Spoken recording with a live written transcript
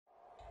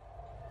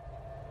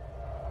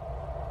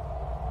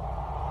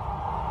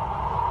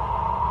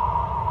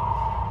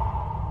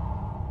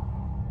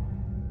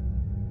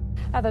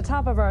At the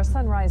top of our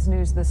Sunrise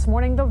News this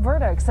morning, the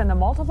verdicts in the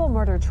multiple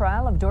murder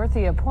trial of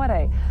Dorothea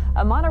Puente.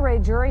 A Monterey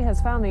jury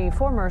has found the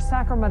former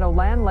Sacramento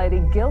landlady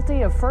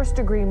guilty of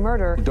first-degree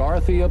murder.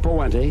 Dorothea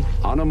Puente,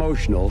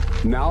 unemotional,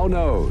 now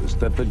knows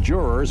that the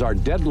jurors are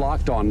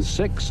deadlocked on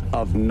 6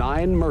 of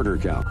 9 murder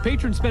counts.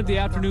 Patrons spent the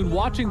afternoon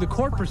watching the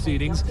court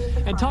proceedings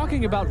and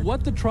talking about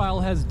what the trial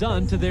has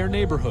done to their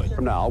neighborhood.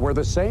 Now, where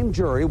the same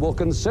jury will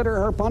consider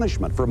her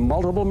punishment for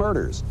multiple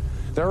murders.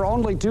 There are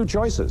only 2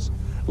 choices: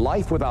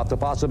 life without the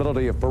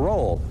possibility of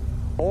parole,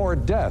 or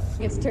death.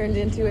 It's turned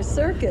into a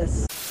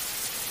circus.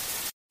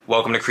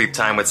 Welcome to Creep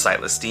Time with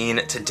Silas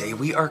Dean. Today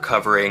we are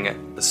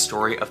covering the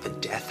story of the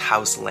Death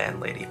House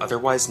landlady,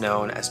 otherwise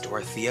known as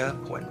Dorothea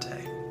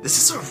Puente. This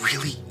is a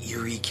really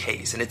eerie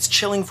case, and it's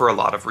chilling for a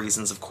lot of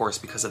reasons, of course,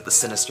 because of the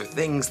sinister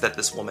things that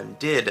this woman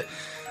did,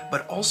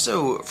 but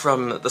also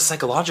from the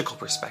psychological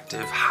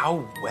perspective,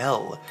 how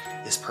well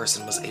this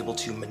person was able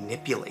to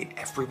manipulate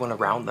everyone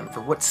around them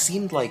for what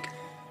seemed like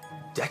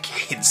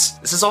decades.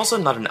 This is also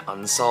not an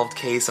unsolved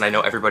case, and I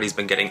know everybody's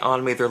been getting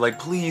on me. They're like,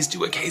 please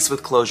do a case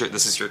with closure.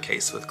 This is your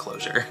case with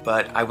closure.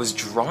 But I was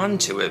drawn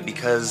to it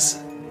because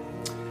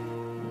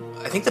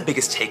I think the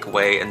biggest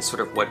takeaway and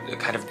sort of what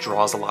kind of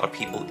draws a lot of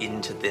people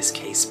into this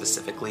case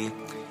specifically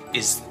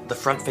is the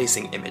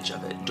front-facing image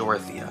of it,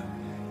 Dorothea.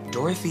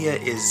 Dorothea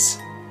is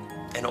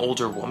an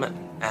older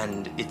woman,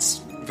 and it's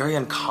very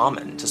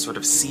uncommon to sort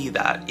of see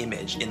that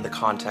image in the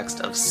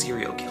context of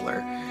serial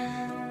killer.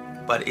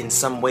 But in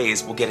some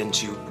ways, we'll get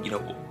into,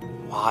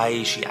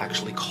 why she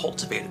actually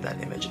cultivated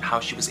that image and how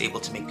she was able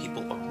to make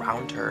people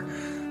around her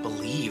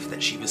believe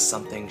that she was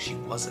something she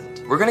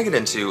wasn't. We're gonna get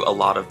into a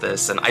lot of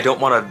this, and I don't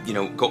want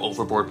to, go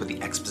overboard with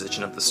the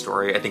exposition of the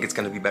story. I think it's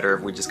gonna be better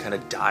if we just kind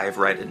of dive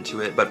right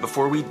into it. But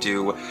before we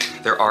do,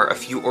 there are a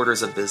few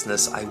orders of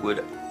business. I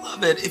would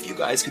love it if you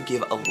guys could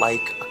give a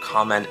like, a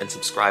comment, and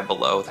subscribe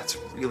below. That's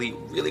really,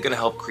 really gonna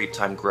help Creep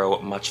Time grow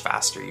much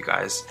faster, you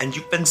guys. And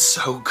you've been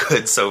so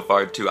good so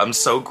far, too. I'm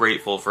so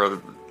grateful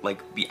for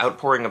the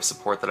outpouring of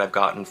support that I've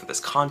gotten for this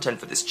content,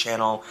 for this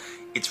channel.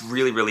 It's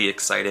really, really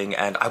exciting,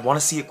 and I want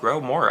to see it grow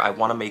more. I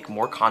want to make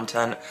more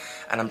content,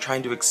 and I'm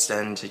trying to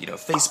extend to,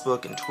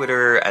 Facebook and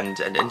Twitter and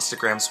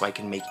Instagram so I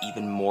can make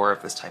even more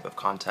of this type of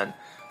content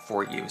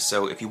for you.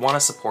 So if you want to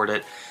support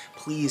it,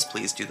 please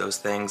do those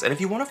things. And if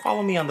you want to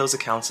follow me on those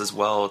accounts as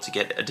well to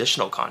get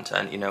additional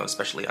content,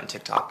 especially on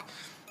TikTok,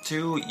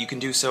 too, you can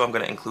do so. I'm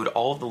going to include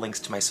all of the links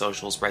to my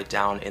socials right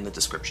down in the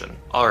description.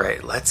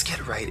 Alright, let's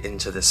get right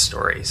into this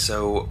story.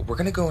 So we're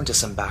going to go into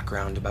some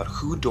background about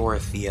who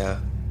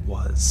Dorothea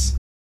was.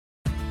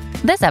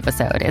 This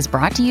episode is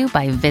brought to you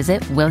by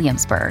Visit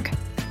Williamsburg.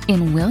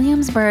 In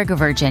Williamsburg,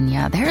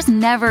 Virginia, there's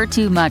never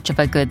too much of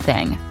a good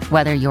thing.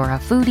 Whether you're a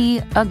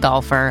foodie, a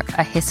golfer,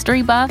 a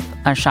history buff,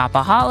 a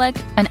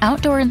shopaholic, an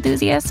outdoor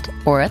enthusiast,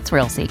 or a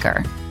thrill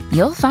seeker,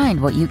 you'll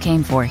find what you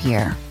came for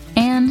here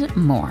and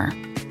more.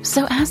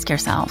 So ask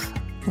yourself,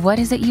 what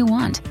is it you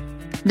want?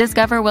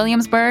 Discover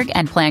Williamsburg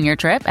and plan your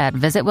trip at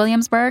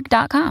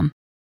visitwilliamsburg.com.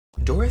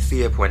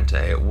 Dorothea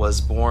Puente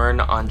was born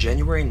on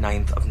January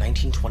 9th of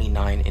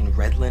 1929 in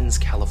Redlands,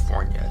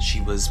 California.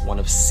 She was one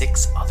of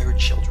 6 other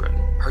children.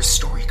 Her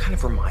story kind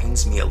of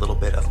reminds me a little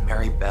bit of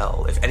Mary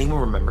Bell, if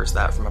anyone remembers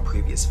that from a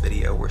previous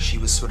video, where she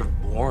was sort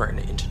of born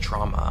into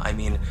trauma. I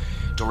mean,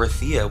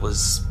 Dorothea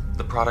was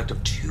the product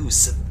of 2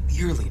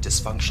 severely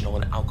dysfunctional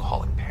and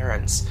alcoholic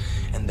parents,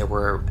 and there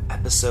were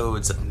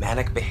episodes of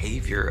manic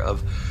behavior,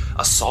 of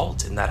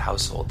assault in that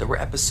household. There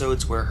were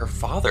episodes where her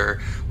father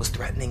was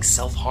threatening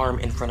self-harm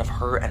in front of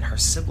her and her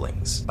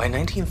siblings. By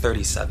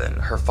 1937,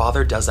 her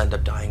father does end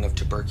up dying of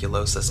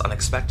tuberculosis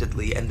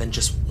unexpectedly, and then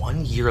just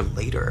 1 year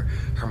later,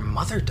 her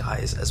mother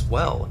dies as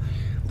well,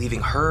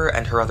 leaving her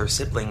and her other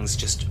siblings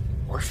just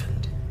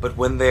orphaned. But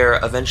when they're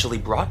eventually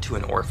brought to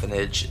an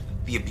orphanage,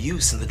 the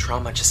abuse and the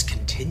trauma just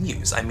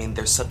continues. I mean,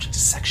 they're subject to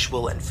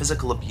sexual and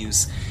physical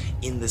abuse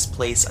in this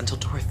place until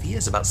Dorothea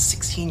is about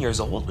 16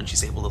 years old when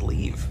she's able to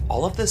leave.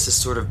 All of this is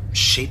sort of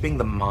shaping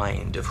the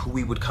mind of who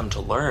we would come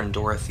to learn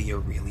Dorothea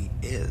really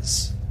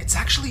is. It's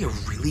actually a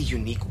really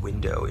unique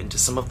window into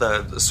some of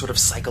the sort of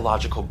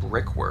psychological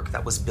brickwork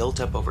that was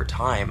built up over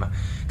time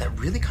that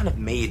really kind of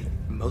made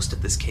most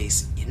of this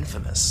case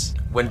infamous.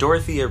 When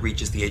Dorothea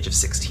reaches the age of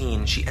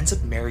 16, she ends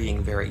up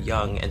marrying very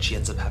young, and she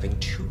ends up having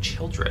 2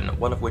 children,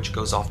 one of which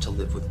goes off to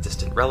live with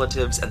distant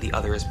relatives, and the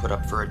other is put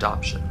up for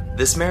adoption.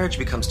 This marriage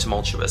becomes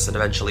tumultuous and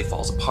eventually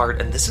falls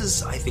apart, and this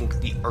is, I think,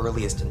 the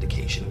earliest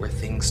indication where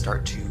things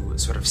start to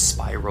sort of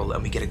spiral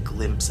and we get a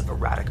glimpse of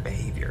erratic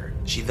behavior.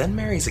 She then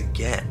marries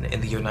again in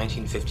the year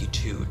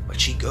 1952, but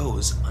she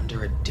goes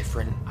under a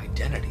different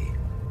identity.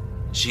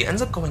 She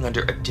ends up going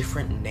under a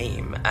different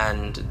name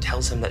and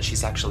tells him that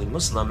she's actually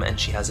Muslim and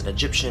she has an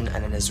Egyptian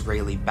and an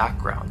Israeli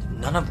background,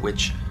 none of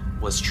which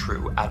was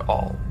true at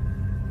all.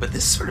 But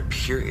this sort of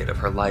period of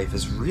her life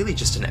is really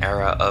just an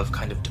era of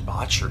kind of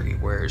debauchery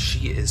where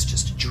she is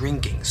just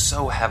drinking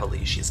so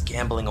heavily. She's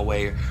gambling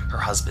away her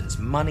husband's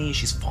money.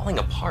 She's falling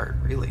apart,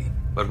 really.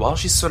 But while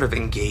she's sort of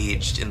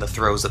engaged in the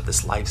throes of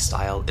this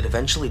lifestyle, it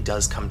eventually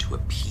does come to a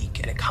peak,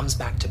 and it comes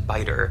back to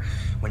bite her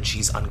when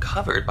she's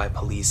uncovered by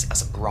police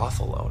as a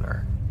brothel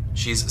owner.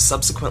 She's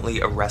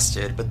subsequently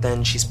arrested, but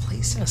then she's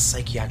placed in a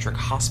psychiatric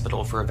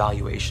hospital for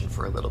evaluation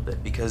for a little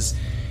bit because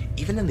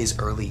even in these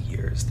early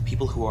years, the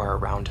people who are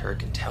around her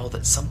can tell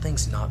that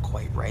something's not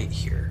quite right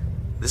here.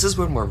 This is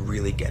when we're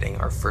really getting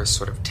our first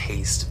sort of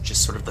taste of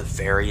just sort of the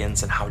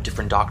variance and how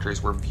different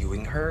doctors were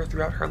viewing her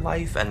throughout her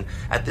life, and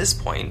at this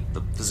point,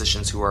 the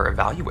physicians who are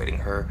evaluating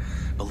her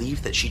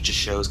believe that she just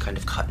shows kind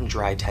of cut and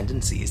dry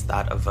tendencies,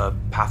 that of a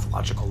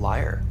pathological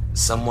liar.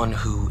 Someone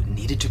who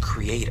needed to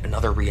create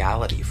another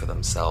reality for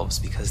themselves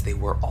because they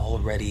were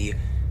already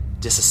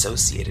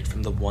disassociated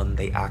from the one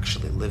they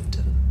actually lived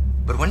in.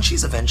 But when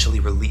she's eventually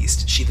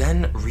released, she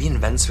then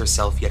reinvents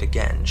herself yet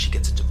again. She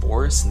gets a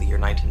divorce in the year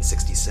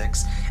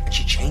 1966, and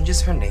she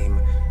changes her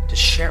name to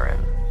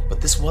Sharon. But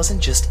this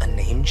wasn't just a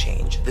name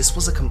change, this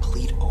was a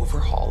complete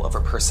overhaul of her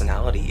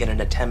personality in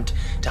an attempt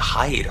to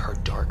hide her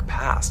dark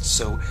past.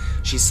 So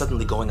she's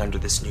suddenly going under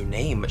this new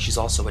name, but she's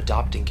also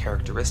adopting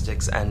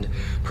characteristics and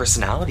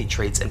personality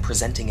traits and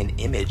presenting an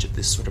image of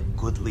this sort of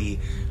goodly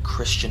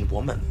Christian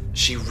woman.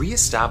 She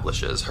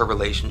reestablishes her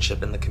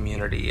relationship in the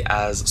community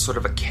as sort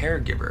of a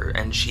caregiver,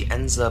 and she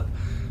ends up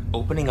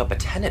opening up a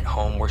tenant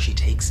home where she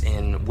takes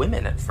in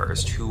women at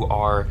first who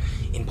are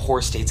in poor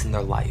states in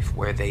their life,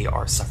 where they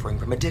are suffering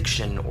from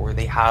addiction, or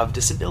they have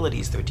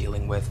disabilities they're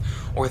dealing with,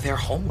 or they're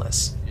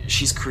homeless.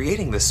 She's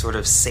creating this sort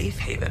of safe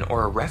haven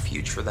or a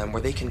refuge for them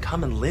where they can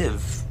come and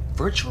live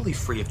virtually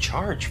free of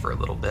charge for a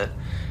little bit,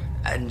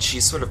 and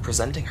she's sort of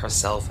presenting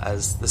herself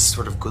as this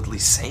sort of goodly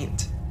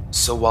saint.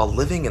 So while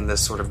living in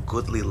this sort of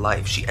goodly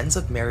life, she ends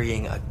up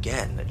marrying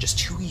again just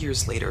 2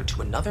 years later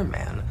to another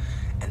man,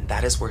 and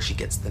that is where she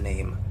gets the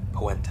name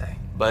Puente.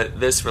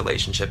 But this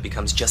relationship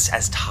becomes just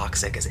as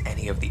toxic as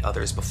any of the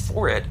others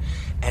before it,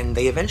 and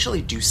they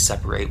eventually do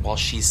separate while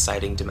she's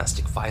citing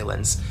domestic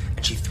violence,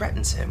 and she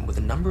threatens him with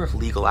a number of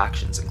legal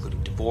actions,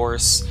 including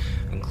divorce,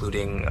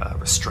 including a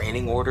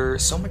restraining order,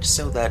 so much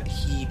so that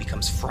he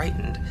becomes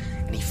frightened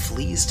and he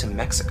flees to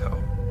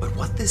Mexico. But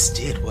what this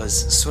did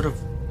was sort of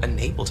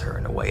enabled her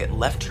in a way. It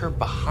left her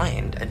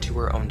behind and to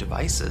her own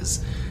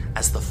devices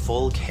as the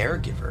full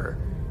caregiver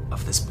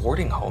of this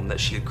boarding home that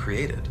she had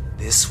created.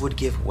 This would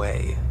give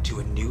way to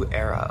a new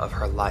era of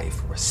her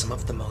life where some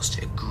of the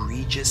most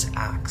egregious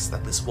acts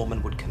that this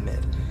woman would commit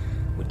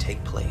would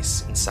take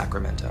place in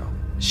Sacramento.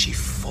 She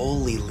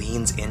fully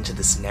leans into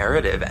this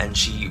narrative, and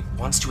she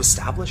wants to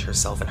establish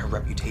herself and her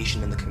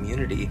reputation in the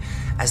community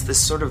as this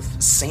sort of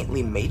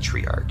saintly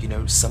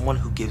matriarch, someone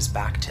who gives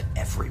back to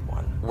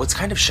everyone. What's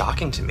kind of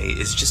shocking to me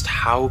is just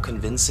how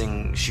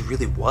convincing she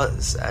really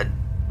was at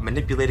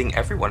manipulating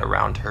everyone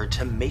around her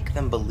to make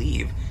them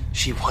believe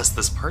she was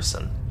this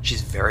person.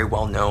 She's very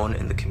well known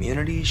in the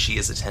community. She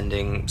is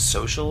attending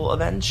social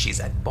events,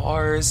 she's at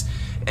bars,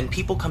 and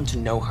people come to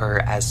know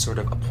her as sort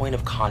of a point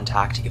of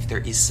contact if there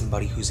is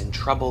somebody who's in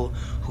trouble,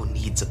 who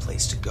needs a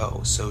place to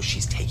go. So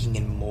she's taking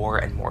in more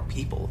and more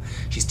people.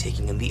 She's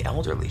taking in the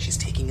elderly, she's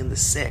taking in the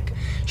sick,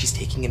 she's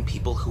taking in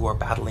people who are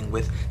battling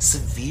with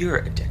severe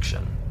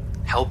addiction,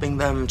 helping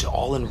them to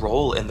all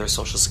enroll in their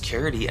Social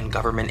Security and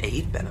government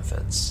aid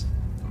benefits.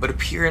 But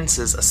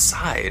appearances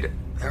aside,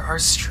 there are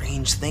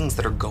strange things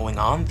that are going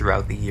on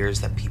throughout the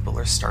years that people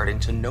are starting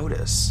to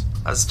notice.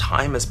 As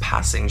time is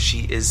passing,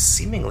 she is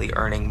seemingly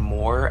earning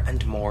more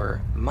and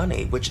more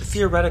money, which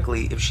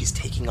theoretically, if she's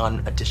taking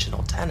on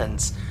additional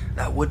tenants,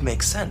 that would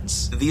make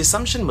sense. The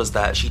assumption was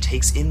that she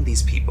takes in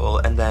these people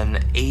and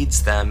then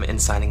aids them in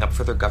signing up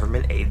for their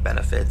government aid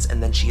benefits,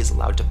 and then she is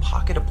allowed to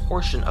pocket a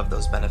portion of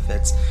those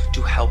benefits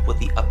to help with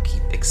the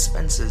upkeep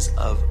expenses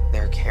of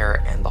their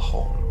care and the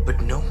home.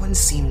 But no one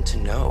seemed to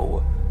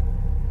know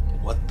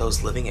what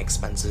those living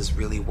expenses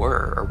really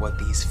were, or what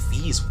these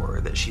fees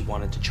were that she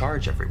wanted to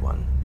charge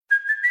everyone.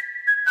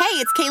 Hey,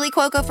 it's Kaylee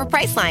Cuoco for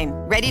Priceline.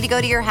 Ready to go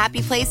to your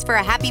happy place for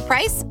a happy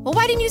price? Well,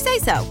 why didn't you say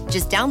so?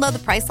 Just download the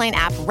Priceline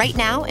app right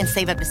now and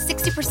save up to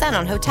 60%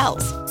 on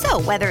hotels.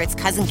 So whether it's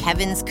Cousin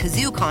Kevin's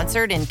Kazoo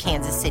Concert in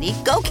Kansas City,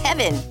 go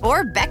Kevin,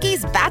 or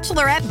Becky's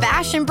Bachelorette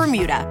Bash in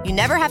Bermuda, you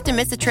never have to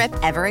miss a trip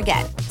ever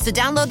again. So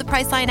download the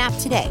Priceline app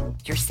today.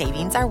 Your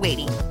savings are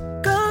waiting.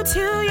 Go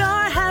to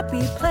your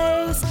happy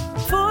place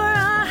for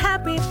a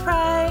happy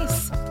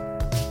price.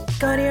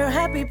 Go to your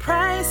happy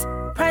price,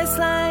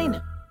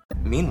 Priceline.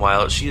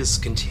 Meanwhile, she is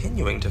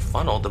continuing to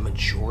funnel the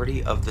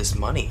majority of this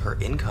money, her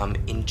income,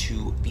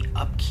 into the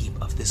upkeep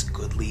of this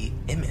goodly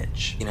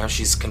image.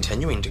 She's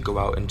continuing to go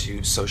out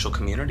into social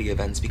community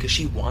events because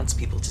she wants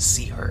people to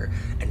see her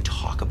and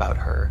talk about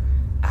her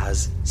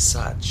as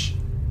such,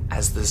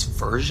 as this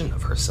version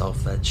of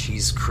herself that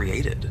she's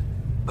created.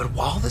 But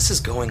while this is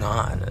going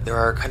on, there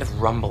are kind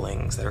of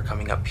rumblings that are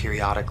coming up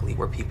periodically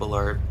where people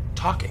are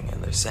talking,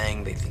 and they're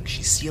saying they think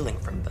she's stealing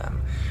from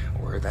them,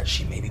 or that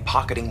she may be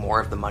pocketing more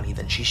of the money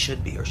than she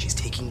should be, or she's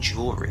taking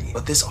jewelry.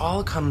 But this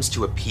all comes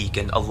to a peak,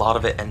 and a lot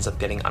of it ends up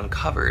getting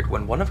uncovered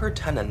when one of her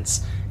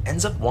tenants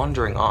ends up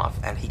wandering off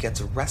and he gets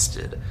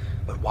arrested.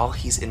 But while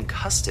he's in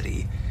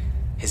custody,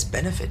 his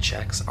benefit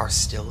checks are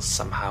still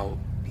somehow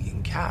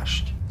being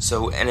cashed.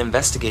 So an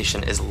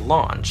investigation is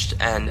launched,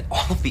 and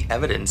all of the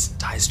evidence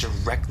ties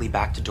directly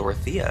back to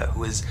Dorothea,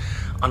 who is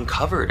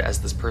uncovered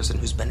as this person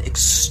who's been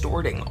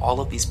extorting all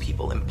of these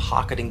people and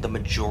pocketing the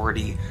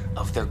majority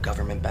of their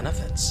government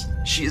benefits.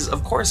 She is,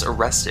 of course,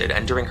 arrested,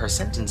 and during her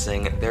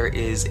sentencing, there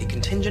is a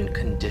contingent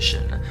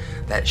condition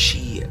that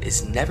she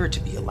is never to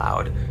be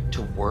allowed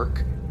to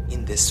work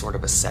in this sort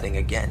of a setting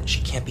again.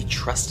 She can't be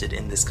trusted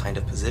in this kind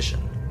of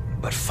position.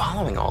 But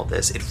following all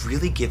this, it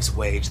really gives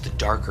way to the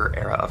darker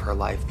era of her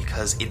life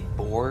because it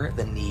bore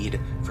the need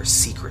for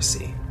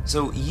secrecy.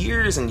 So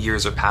years and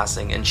years are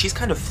passing, and she's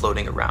kind of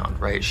floating around,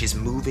 right? She's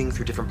moving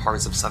through different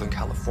parts of Southern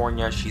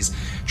California, she's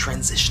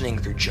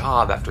transitioning through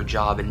job after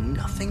job, and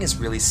nothing is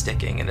really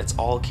sticking, and it's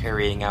all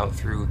carrying out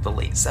through the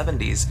late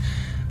 70s.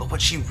 But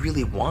what she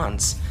really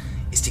wants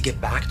is to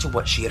get back to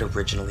what she had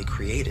originally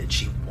created.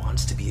 She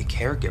wants to be a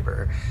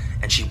caregiver,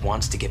 and she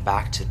wants to get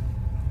back to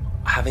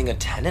having a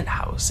tenant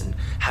house and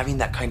having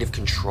that kind of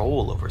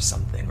control over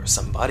something or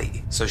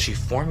somebody. So she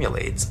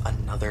formulates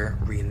another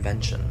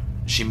reinvention.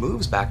 She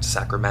moves back to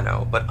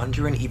Sacramento, but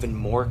under an even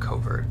more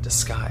covert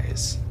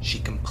disguise. She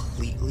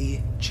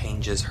completely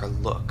changes her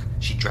look.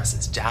 She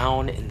dresses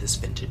down in this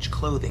vintage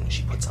clothing.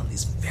 She puts on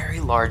these very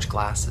large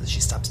glasses.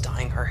 She stops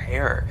dyeing her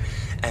hair.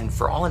 And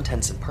for all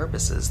intents and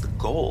purposes, the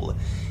goal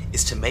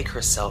is to make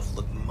herself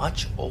look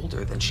much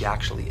older than she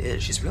actually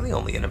is. She's really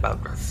only in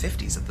about her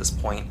 50s at this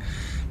point,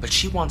 but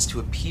she wants to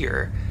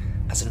appear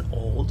as an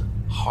old,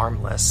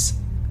 harmless,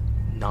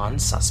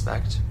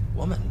 non-suspect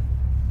woman.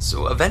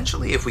 So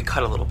eventually, if we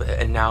cut a little bit,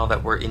 and now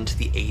that we're into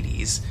the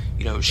 80s,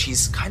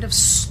 she's kind of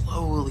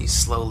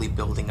slowly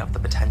building up the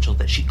potential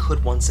that she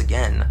could once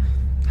again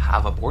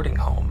have a boarding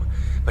home.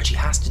 But she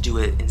has to do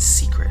it in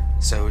secret,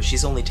 so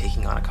she's only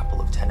taking on a couple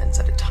of tenants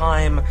at a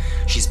time.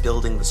 She's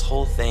building this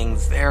whole thing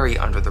very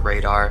under the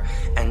radar,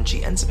 and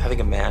she ends up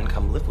having a man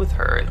come live with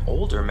her, an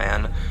older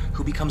man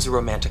who becomes a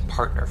romantic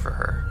partner for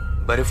her.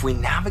 But if we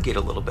navigate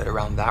a little bit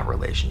around that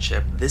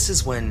relationship, this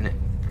is when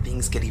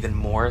things get even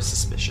more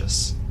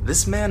suspicious.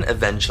 This man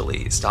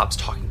eventually stops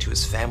talking to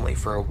his family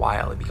for a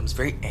while. He becomes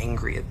very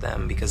angry at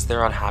them because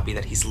they're unhappy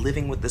that he's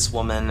living with this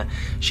woman.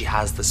 She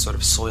has this sort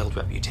of soiled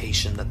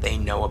reputation that they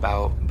know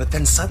about. But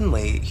then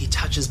suddenly, he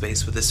touches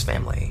base with his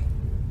family.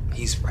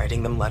 He's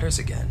writing them letters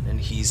again,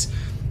 and he's,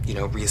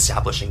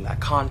 reestablishing that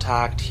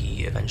contact.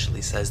 He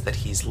eventually says that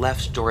he's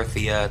left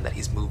Dorothea, that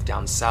he's moved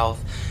down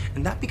south,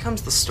 and that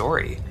becomes the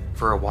story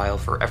for a while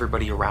for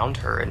everybody around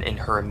her and in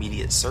her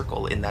immediate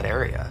circle in that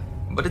area.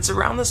 But it's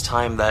around this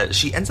time that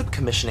she ends up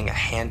commissioning a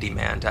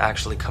handyman to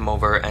actually come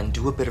over and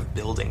do a bit of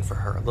building for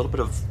her, a little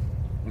bit of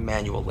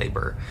manual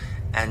labor.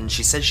 And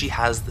she says she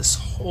has this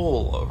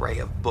whole array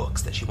of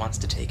books that she wants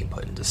to take and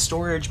put into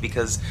storage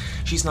because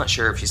she's not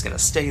sure if she's going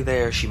to stay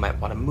there. She might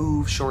want to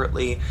move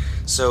shortly.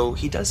 So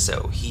he does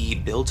so. He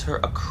builds her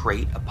a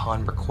crate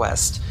upon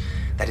request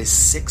that is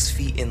 6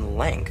 feet in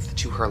length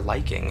to her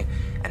liking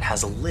and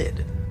has a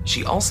lid.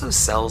 She also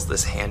sells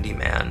this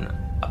handyman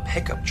a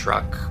pickup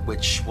truck,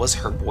 which was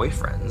her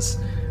boyfriend's,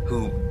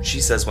 who she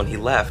says when he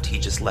left, he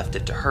just left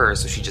it to her,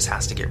 so she just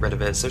has to get rid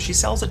of it, so she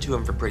sells it to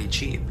him for pretty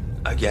cheap.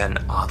 Again,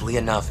 oddly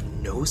enough,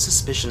 no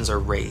suspicions are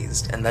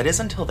raised, and that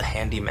is until the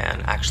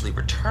handyman actually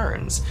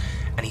returns,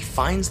 and he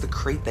finds the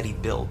crate that he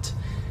built.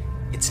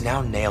 It's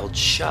now nailed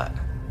shut,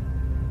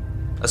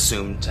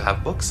 assumed to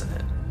have books in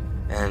it.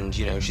 And,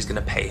 she's going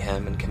to pay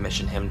him and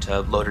commission him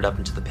to load it up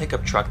into the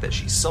pickup truck that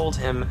she sold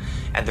him,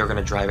 and they're going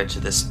to drive it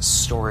to this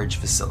storage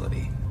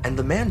facility. And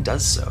the man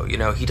does so.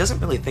 He doesn't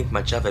really think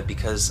much of it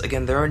because,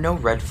 again, there are no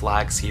red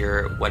flags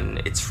here when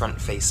it's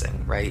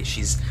front-facing, right?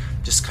 She's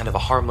just kind of a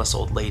harmless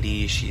old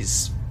lady.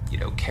 She's,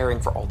 caring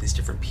for all these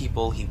different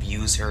people. He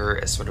views her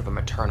as sort of a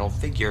maternal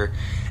figure,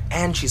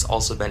 and she's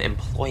also been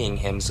employing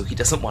him, so he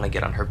doesn't want to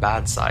get on her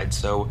bad side.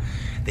 So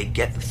they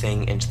get the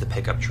thing into the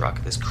pickup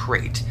truck, this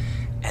crate,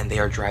 and they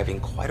are driving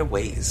quite a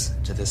ways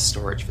to this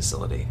storage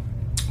facility.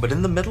 But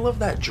in the middle of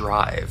that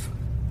drive,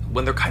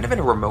 when they're kind of in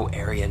a remote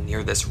area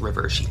near this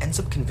river, she ends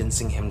up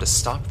convincing him to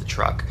stop the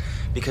truck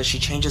because she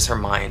changes her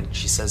mind.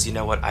 She says, you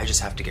know what, I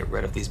just have to get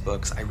rid of these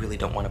books. I really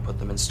don't want to put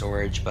them in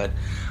storage, but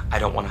I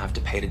don't want to have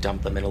to pay to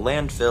dump them in a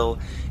landfill.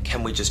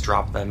 Can we just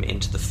drop them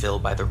into the fill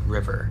by the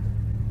river?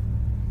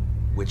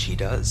 Which he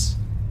does.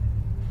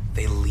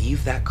 They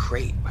leave that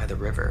crate by the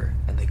river,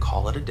 and they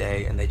call it a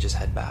day, and they just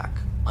head back.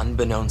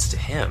 Unbeknownst to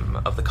him,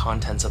 of the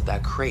contents of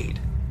that crate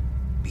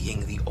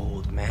being the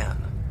old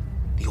man.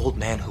 The old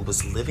man who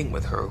was living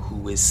with her,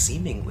 who is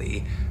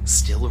seemingly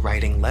still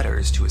writing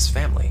letters to his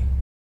family.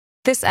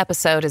 This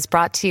episode is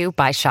brought to you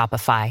by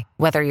Shopify.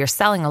 Whether you're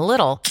selling a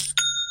little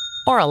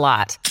or a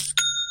lot,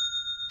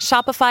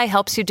 Shopify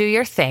helps you do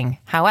your thing,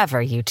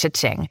 however you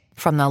cha-ching.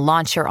 From the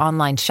launch your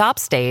online shop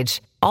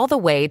stage all the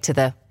way to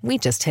the "we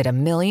just hit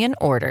 1 million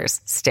orders"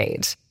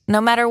 stage.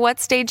 No matter what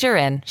stage you're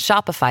in,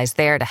 Shopify's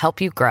there to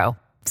help you grow.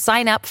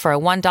 Sign up for a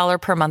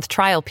 $1 per month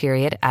trial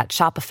period at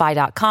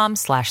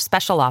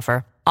shopify.com/special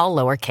offer, all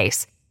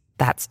lowercase.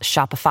 That's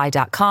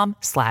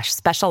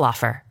shopify.com/special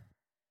offer.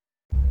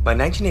 By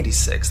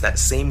 1986, that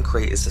same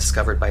crate is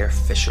discovered by a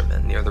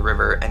fisherman near the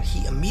river, and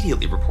he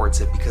immediately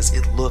reports it because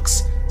it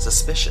looks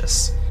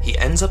suspicious. He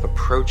ends up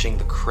approaching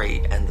the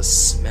crate, and the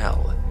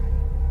smell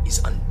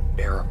is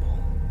unbearable.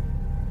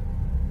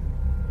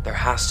 There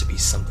has to be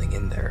something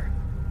in there.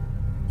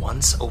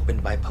 Once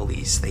opened by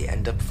police, they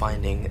end up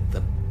finding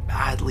the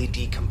badly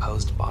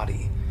decomposed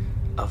body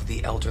of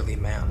the elderly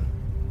man.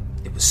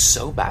 It was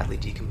so badly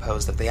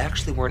decomposed that they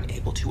actually weren't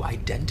able to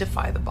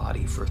identify the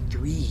body for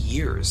 3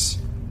 years.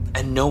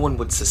 And no one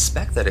would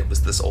suspect that it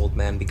was this old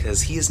man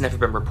because he has never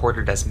been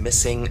reported as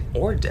missing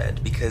or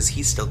dead because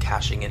he's still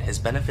cashing in his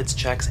benefits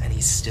checks and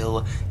he's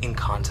still in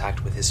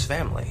contact with his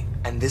family.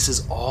 And this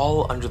is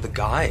all under the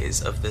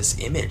guise of this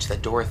image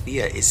that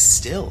Dorothea is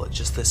still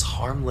just this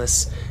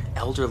harmless,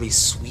 elderly,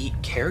 sweet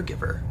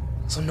caregiver.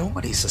 So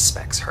nobody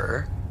suspects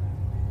her.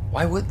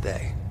 Why would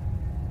they?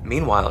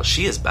 Meanwhile,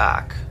 she is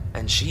back,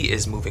 and she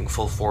is moving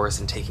full force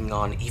and taking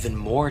on even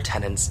more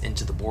tenants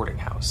into the boarding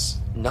house.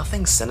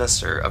 Nothing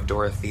sinister of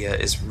Dorothea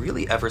is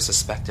really ever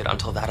suspected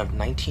until that of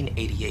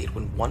 1988,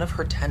 when one of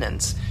her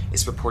tenants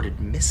is reported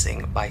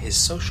missing by his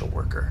social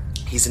worker.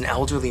 He's an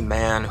elderly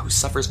man who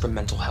suffers from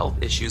mental health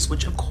issues,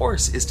 which of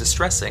course is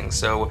distressing,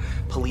 so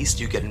police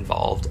do get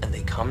involved and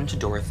they come to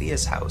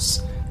Dorothea's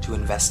house to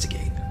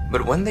investigate.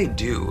 But when they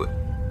do,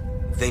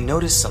 they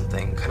notice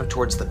something kind of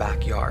towards the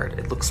backyard.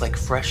 It looks like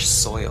fresh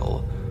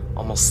soil,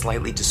 almost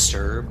slightly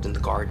disturbed in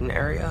the garden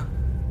area.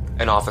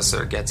 An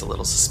officer gets a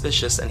little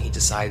suspicious and he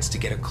decides to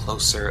get a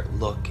closer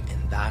look,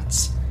 and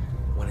that's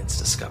when it's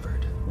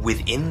discovered.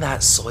 Within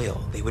that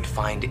soil, they would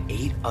find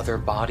 8 other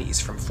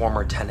bodies from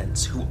former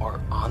tenants who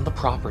are on the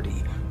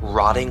property,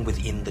 rotting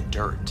within the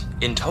dirt.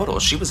 In total,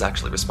 she was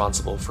actually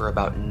responsible for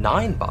about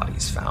 9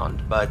 bodies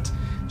found, but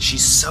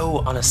she's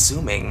so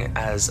unassuming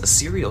as a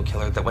serial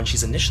killer that when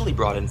she's initially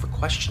brought in for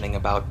questioning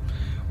about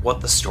what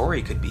the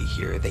story could be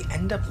here, they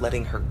end up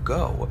letting her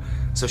go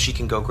so she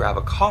can go grab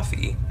a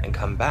coffee and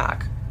come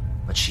back,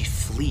 but she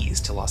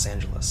flees to Los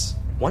Angeles.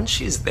 Once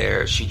she's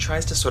there, she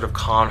tries to sort of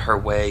con her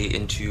way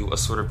into a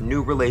sort of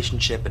new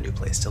relationship, a new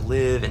place to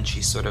live, and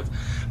she sort of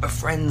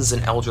befriends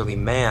an elderly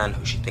man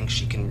who she thinks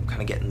she can kind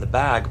of get in the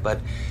bag,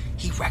 but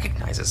he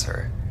recognizes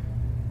her.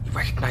 He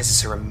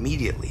recognizes her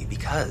immediately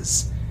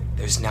because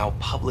there's now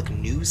public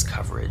news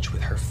coverage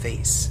with her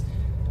face,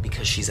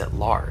 because she's at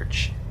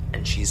large,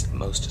 and she's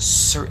most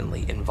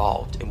certainly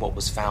involved in what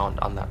was found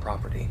on that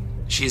property.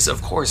 She's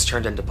of course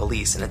turned into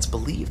police, and it's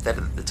believed that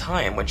at the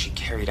time when she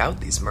carried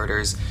out these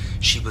murders,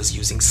 she was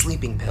using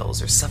sleeping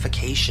pills or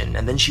suffocation,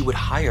 and then she would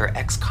hire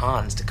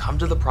ex-cons to come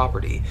to the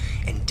property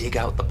and dig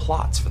out the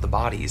plots for the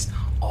bodies,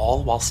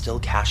 all while still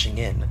cashing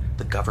in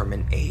the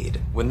government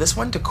aid. When this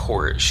went to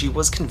court, she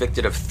was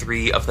convicted of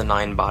 3 of the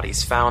 9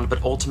 bodies found,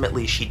 but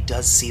ultimately she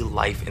does see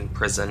life in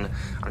prison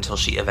until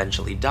she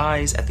eventually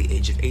dies at the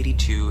age of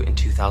 82 in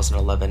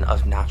 2011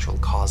 of natural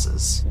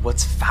causes.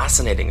 What's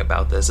fascinating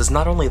about this is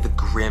not only the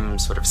grim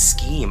sort of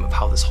scheme of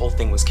how this whole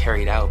thing was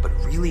carried out, but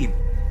really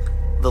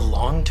the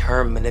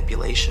long-term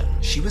manipulation.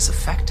 She was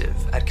effective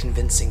at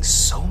convincing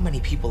so many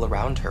people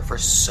around her for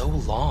so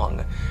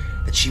long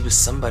that she was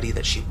somebody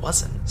that she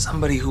wasn't.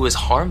 Somebody who was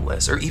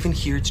harmless or even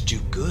here to do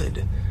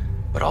good,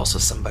 but also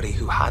somebody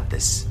who had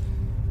this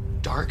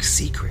dark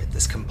secret,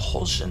 this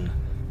compulsion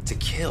to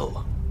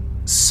kill.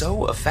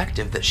 So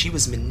effective that she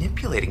was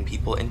manipulating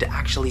people into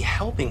actually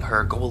helping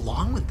her go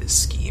along with this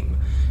scheme.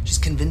 She's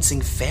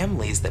convincing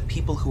families that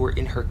people who are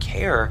in her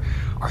care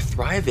are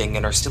thriving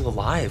and are still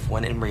alive,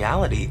 when in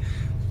reality,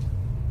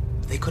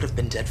 they could have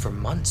been dead for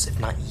months, if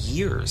not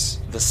years.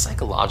 The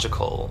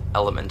psychological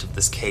element of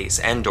this case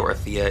and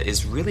Dorothea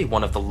is really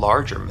one of the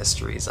larger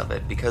mysteries of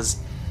it, because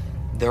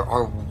there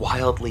are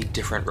wildly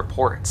different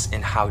reports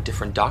in how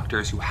different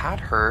doctors who had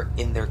her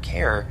in their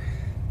care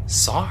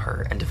saw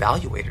her and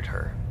evaluated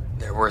her.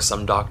 There were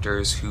some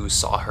doctors who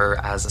saw her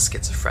as a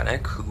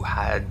schizophrenic who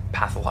had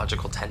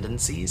pathological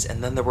tendencies,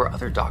 and then there were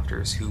other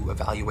doctors who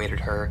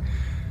evaluated her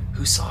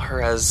who saw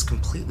her as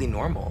completely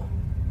normal,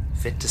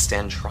 fit to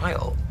stand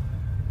trial.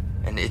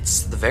 And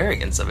the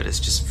variance of it is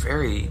just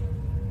very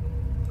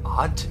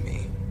odd to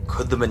me.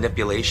 Could the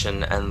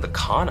manipulation and the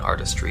con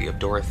artistry of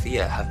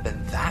Dorothea have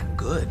been that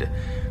good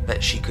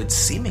that she could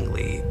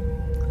seemingly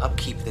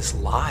upkeep this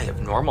lie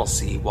of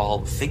normalcy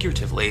while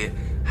figuratively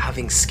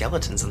having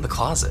skeletons in the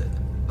closet?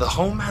 The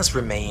home has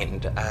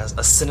remained as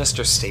a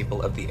sinister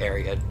staple of the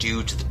area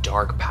due to the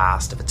dark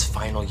past of its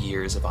final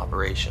years of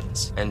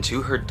operations. And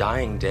to her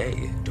dying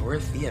day,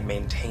 Dorothea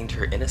maintained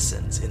her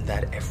innocence in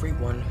that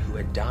everyone who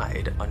had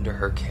died under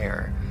her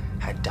care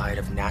had died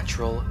of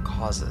natural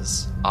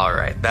causes.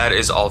 Alright, that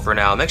is all for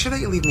now. Make sure that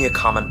you leave me a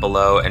comment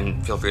below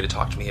and feel free to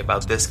talk to me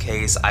about this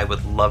case. I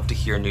would love to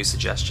hear new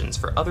suggestions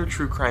for other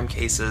true crime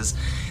cases.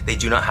 They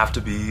do not have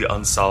to be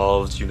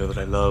unsolved. You know that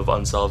I love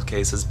unsolved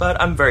cases, but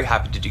I'm very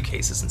happy to do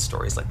cases and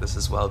stories like this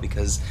as well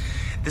because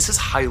this is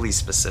highly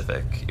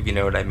specific, if you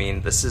know what I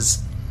mean. This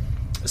is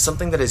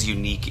something that is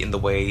unique in the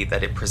way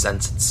that it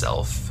presents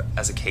itself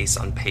as a case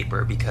on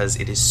paper because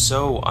it is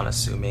so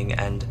unassuming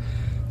and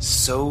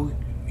so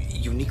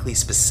uniquely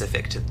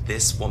specific to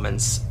this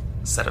woman's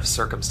set of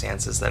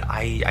circumstances that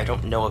I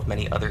don't know of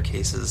many other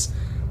cases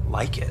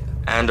like it.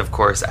 And of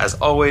course, as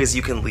always,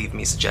 you can leave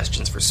me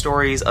suggestions for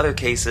stories, other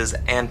cases,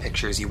 and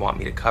pictures you want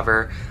me to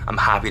cover. I'm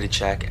happy to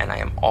check, and I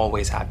am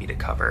always happy to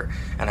cover.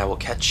 And I will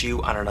catch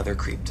you on another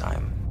Creep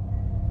Time.